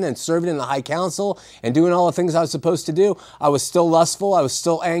mission and serving in the high council and doing all the things I was supposed to do, I was still lustful, I was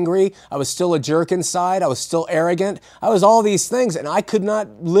still angry, I was still a jerk inside, I was still arrogant, I was all these things, and I could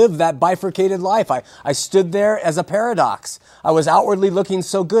not live that bifurcated life. I stood there as a paradox. I was outwardly looking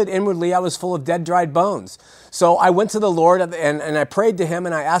so good, inwardly I was full of dead, dried bones. So I went to the Lord and I prayed to him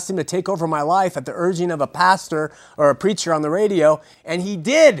and I asked him to take over my life at the urging of a pastor or a preacher on the radio, and he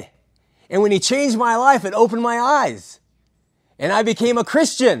did. And when he changed my life, it opened my eyes. And I became a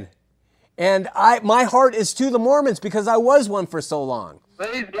Christian. And my heart is to the Mormons because I was one for so long.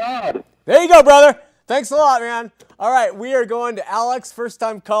 Praise God. There you go, brother. Thanks a lot, man. All right, we are going to Alex,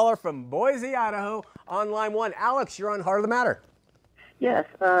 first-time caller from Boise, Idaho, on line 1. Alex, you're on Heart of the Matter. Yes,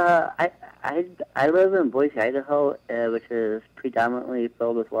 I live in Boise, Idaho, which is predominantly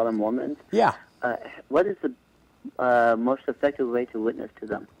filled with a lot of Mormons. Yeah. What is the most effective way to witness to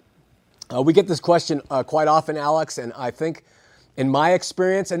them? We get this question quite often, Alex, and I think in my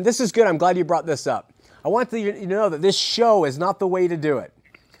experience, and this is good, I'm glad you brought this up. I want you to know that this show is not the way to do it.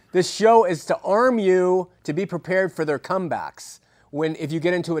 This show is to arm you to be prepared for their comebacks if you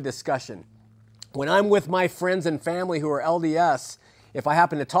get into a discussion. When I'm with my friends and family who are LDS, if I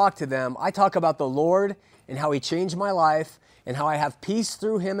happen to talk to them, I talk about the Lord and how he changed my life and how I have peace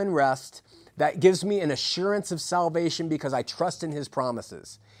through him and rest. That gives me an assurance of salvation because I trust in his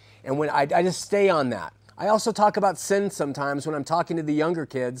promises. And when I just stay on that. I also talk about sin sometimes when I'm talking to the younger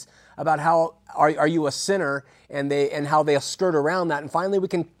kids about how are you a sinner and how they'll skirt around that. And finally we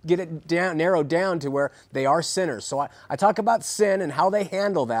can get it narrowed down to where they are sinners. So I talk about sin and how they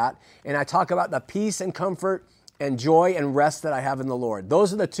handle that. And I talk about the peace and comfort and joy and rest that I have in the Lord.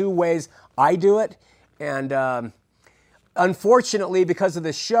 Those are the two ways I do it. And unfortunately, because of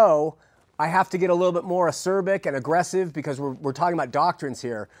the show, I have to get a little bit more acerbic and aggressive because we're talking about doctrines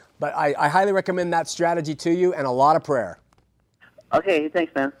here. But I highly recommend that strategy to you and a lot of prayer. Okay,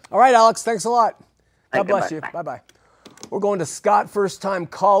 thanks, man. All right, Alex, thanks a lot. God bless bye. you. Bye-bye. We're going to Scott, first-time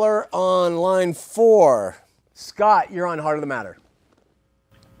caller on line 4. Scott, you're on Heart of the Matter.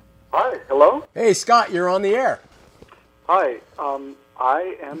 Hi, hello? Hey, Scott, you're on the air. Hi,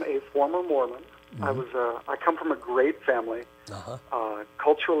 I am a former Mormon. I come from a great family,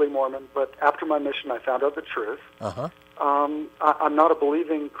 culturally Mormon, but after my mission I found out the truth. I'm not a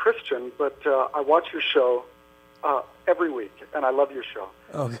believing Christian, but I watch your show every week, and I love your show.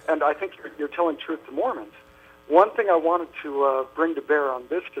 Okay. And I think you're telling truth to Mormons. One thing I wanted to bring to bear on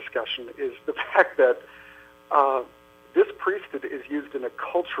this discussion is the fact that this priesthood is used in a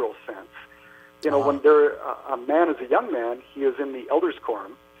cultural sense. You know, when a man is a young man, he is in the elders'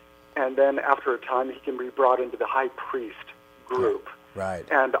 quorum, and then after a time he can be brought into the high priest group. Right.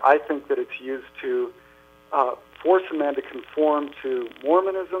 And I think that it's used to force a man to conform to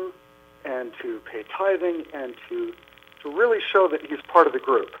Mormonism and to pay tithing and to really show that he's part of the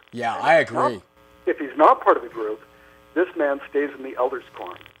group. Yeah, I agree. If he's not part of the group, this man stays in the elders'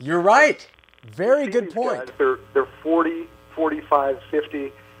 quorum. You're right. Very good These point. guys, they're 40, 45,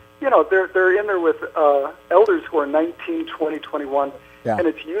 50. You know, they're in there with elders who are 19, 20, 21, and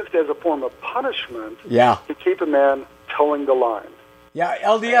it's used as a form of punishment to keep a man towing the line. Yeah,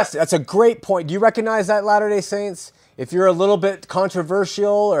 LDS, that's a great point. Do you recognize that, Latter-day Saints? If you're a little bit controversial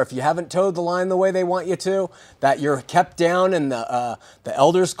or if you haven't towed the line the way they want you to, that you're kept down in the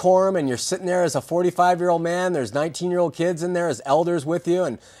elders' quorum and you're sitting there as a 45-year-old man, there's 19-year-old kids in there as elders with you,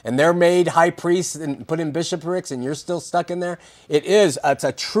 and they're made high priests and put in bishoprics and you're still stuck in there. It's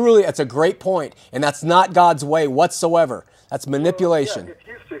a great point, and that's not God's way whatsoever. That's manipulation. It's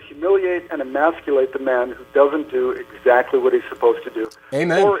used to humiliate and emasculate the man who doesn't do exactly what he's supposed to do.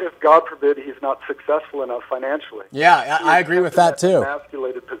 Amen. Or if, God forbid, he's not successful enough financially. Yeah, I agree with that too.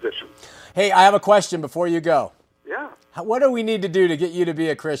 Emasculated position. Hey, I have a question before you go. Yeah. What do we need to do to get you to be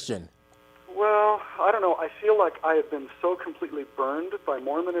a Christian? Well, I don't know. I feel like I have been so completely burned by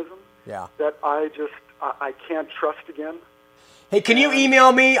Mormonism that I can't trust again. Hey, can you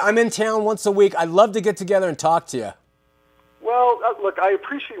email me? I'm in town once a week. I'd love to get together and talk to you. Well, look, I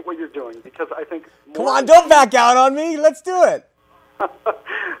appreciate what you're doing because I think... Come on, don't back out on me. Let's do it.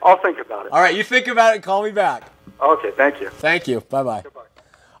 I'll think about it. All right, you think about it and call me back. Okay, thank you. Thank you. Bye-bye. Goodbye.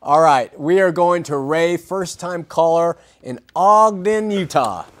 All right, we are going to Ray, first-time caller in Ogden,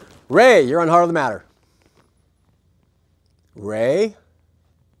 Utah. Ray, you're on Heart of the Matter. Ray?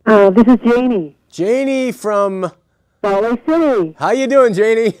 This is Janie. Janie from... Salt Lake City. How you doing,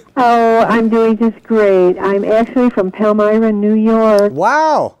 Janie? Oh, I'm doing just great. I'm actually from Palmyra, New York.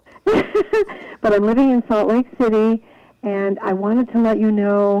 Wow. But I'm living in Salt Lake City, and I wanted to let you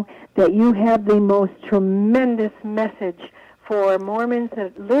know that you have the most tremendous message for Mormons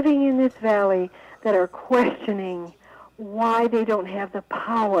that living in this valley that are questioning why they don't have the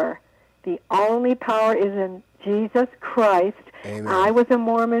power. The only power is in Jesus Christ. Amen. I was a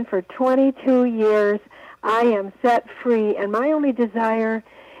Mormon for 22 years. I am set free, and my only desire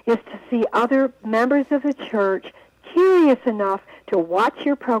is to see other members of the church curious enough to watch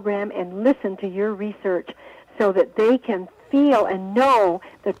your program and listen to your research so that they can feel and know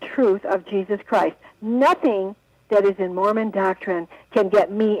the truth of Jesus Christ. Nothing that is in Mormon doctrine can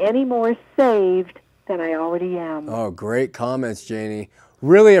get me any more saved than I already am. Oh, great comments, Janie.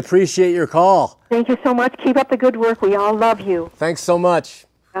 Really appreciate your call. Thank you so much. Keep up the good work. We all love you. Thanks so much.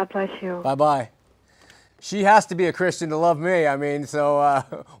 God bless you. Bye-bye. She has to be a Christian to love me. I mean, so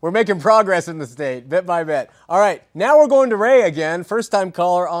we're making progress in the state, bit by bit. All right, now we're going to Ray again, first-time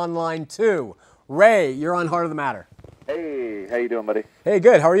caller on line 2. Ray, you're on Heart of the Matter. Hey, how you doing, buddy? Hey,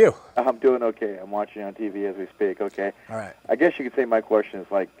 good. How are you? I'm doing okay. I'm watching on TV as we speak, okay? All right. I guess you could say my question is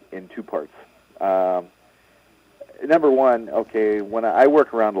like in two parts. Number one, okay, when I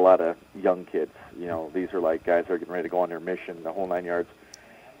work around a lot of young kids, you know, these are like guys that are getting ready to go on their mission, the whole 9 yards.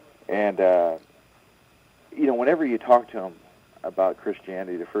 And, you know, whenever you talk to them about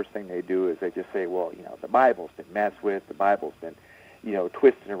Christianity, the first thing they do is they just say, well, you know, the Bible's been messed with, the Bible's been, you know,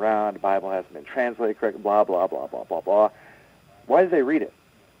 twisted around, the Bible hasn't been translated correctly, blah, blah, blah, blah, blah, blah. Why do they read it?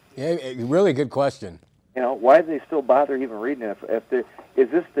 Yeah, really good question. You know, why do they still bother even reading it? Is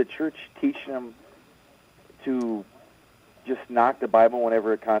this the church teaching them to just knock the Bible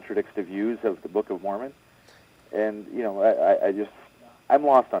whenever it contradicts the views of the Book of Mormon? And, you know, I'm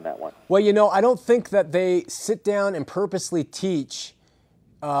lost on that one. Well, you know, I don't think that they sit down and purposely teach,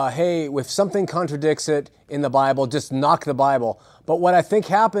 hey, if something contradicts it in the Bible, just knock the Bible. But what I think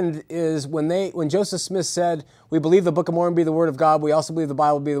happened is when Joseph Smith said, we believe the Book of Mormon be the Word of God, we also believe the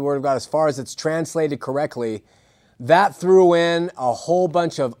Bible be the Word of God as far as it's translated correctly, that threw in a whole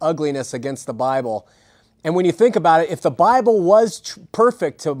bunch of ugliness against the Bible. And when you think about it, if the Bible was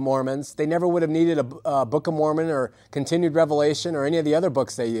perfect to Mormons, they never would have needed a Book of Mormon or Continued Revelation or any of the other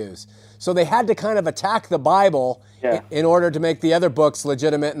books they use. So they had to kind of attack the Bible in order to make the other books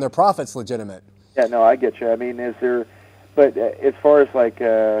legitimate and their prophets legitimate. Yeah, no, I get you. I mean, but as far as like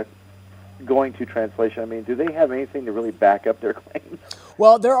going to translation, I mean, do they have anything to really back up their claims?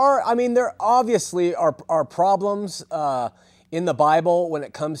 Well, there obviously are problems in the Bible when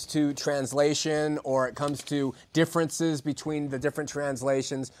it comes to translation or it comes to differences between the different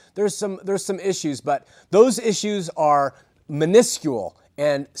translations. There's some issues, but those issues are minuscule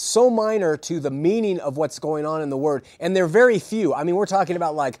and so minor to the meaning of what's going on in the Word, and they're very few. I mean, we're talking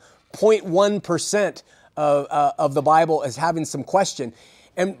about like 0.1% of the Bible as having some question.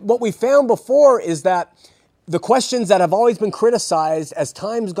 And what we found before is that the questions that have always been criticized, as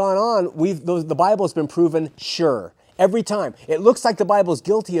time's gone on, the Bible has been proven sure. Every time. It looks like the Bible is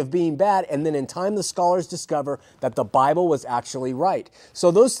guilty of being bad, and then in time the scholars discover that the Bible was actually right.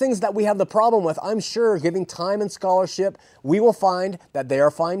 So those things that we have the problem with, I'm sure, giving time and scholarship, we will find that they are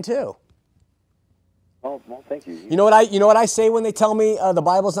fine too. Well, thank you. You know what I say when they tell me the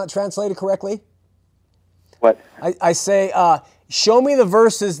Bible's not translated correctly? What? I say, show me the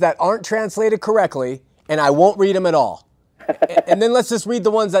verses that aren't translated correctly, and I won't read them at all. And then let's just read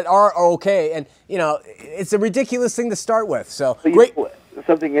the ones that are okay. And, you know, it's a ridiculous thing to start with. So, great.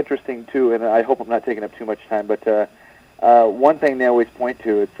 Something interesting, too, and I hope I'm not taking up too much time, but one thing they always point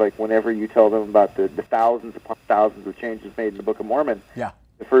to, it's like whenever you tell them about the thousands upon thousands of changes made in the Book of Mormon,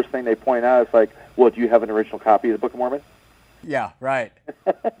 the first thing they point out is like, well, do you have an original copy of the Book of Mormon? Yeah, right.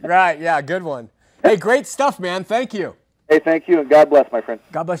 Right, yeah, good one. Hey, great stuff, man. Thank you. Hey, thank you, and God bless, my friend.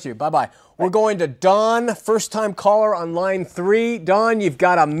 God bless you. Bye-bye. We're going to Don, first-time caller on line 3. Don, you've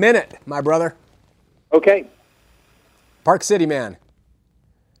got a minute, my brother. Okay. Park City, man.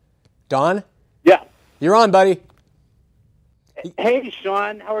 Don? Yeah. You're on, buddy. Hey,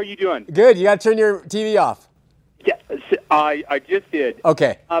 Sean. How are you doing? Good. You got to turn your TV off. Yeah, I just did.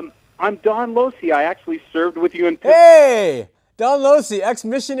 Okay. I'm Don Losey. I actually served with you in... Hey! Don Losey,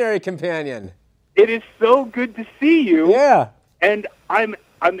 ex-missionary companion. It is so good to see you. Yeah. And I'm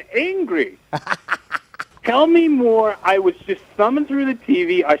angry. Tell me more. I was just thumbing through the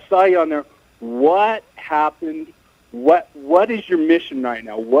TV. I saw you on there. What happened? What is your mission right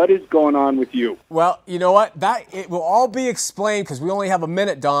now? What is going on with you? Well, you know what? It will all be explained because we only have a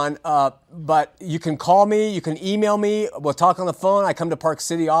minute, Don. But you can call me. You can email me. We'll talk on the phone. I come to Park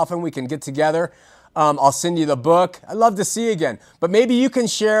City often. We can get together. I'll send you the book. I'd love to see you again. But maybe you can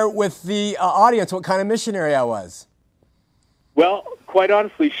share with the audience what kind of missionary I was. Well, quite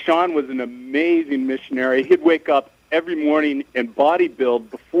honestly, Sean was an amazing missionary. He'd wake up every morning and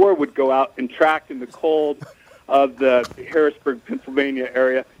bodybuild before would go out and track in the cold. of the Harrisburg, Pennsylvania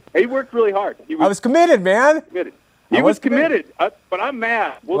area. He worked really hard. I was committed, man. Committed. He was committed, but I'm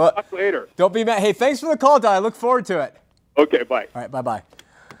mad. We'll talk later. Don't be mad. Hey, thanks for the call, Don. I look forward to it. Okay, bye. All right, bye-bye.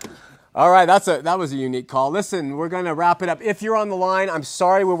 All right, that was a unique call. Listen, we're going to wrap it up. If you're on the line, I'm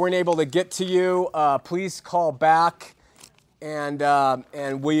sorry we weren't able to get to you. Please call back, and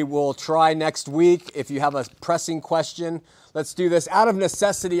we will try next week. If you have a pressing question, let's do this. Out of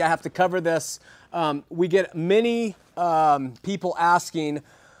necessity, I have to cover this. We get many people asking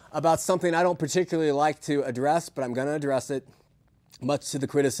about something I don't particularly like to address, but I'm going to address it, much to the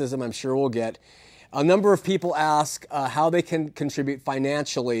criticism I'm sure we'll get. A number of people ask how they can contribute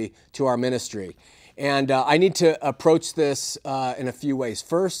financially to our ministry. And I need to approach this in a few ways.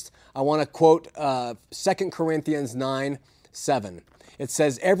 First, I want to quote 2 Corinthians 9:7. It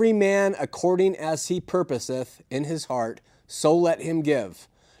says, "Every man according as he purposeth in his heart, so let him give,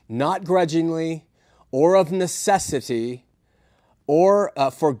 not grudgingly or of necessity, or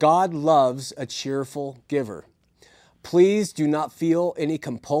for God loves a cheerful giver." Please do not feel any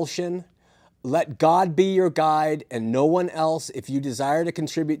compulsion. Let God be your guide and no one else. If you desire to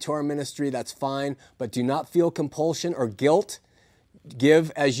contribute to our ministry, that's fine, but do not feel compulsion or guilt.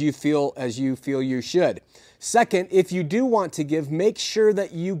 Give as you feel you should. Second, if you do want to give, make sure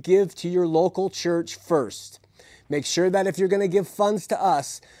that you give to your local church first. Make sure that if you're going to give funds to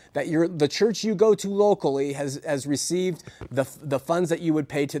us, that the church you go to locally has received the funds that you would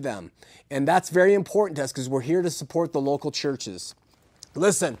pay to them. And that's very important to us because we're here to support the local churches.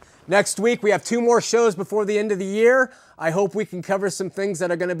 Listen, next week we have 2 more shows before the end of the year. I hope we can cover some things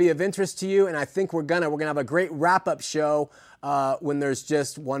that are going to be of interest to you, and I think we're gonna have a great wrap-up show when there's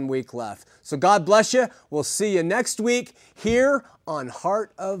just 1 week left. So God bless you. We'll see you next week here on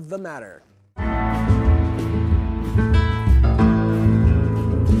Heart of the Matter.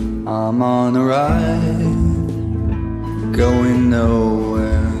 I'm on a ride, going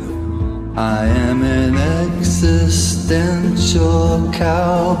nowhere. I am an existential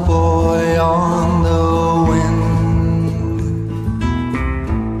cowboy on the wind.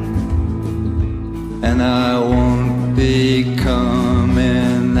 And I won't be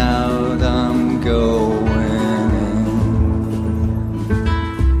coming out, I'm going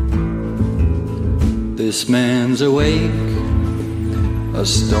in. This man's awake, a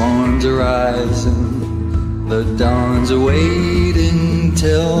storm's arising, the dawn's awaiting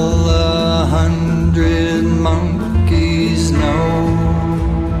till 100 monkeys know.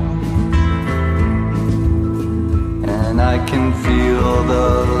 And I can feel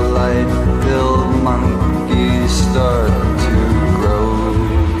the light-filled monkeys start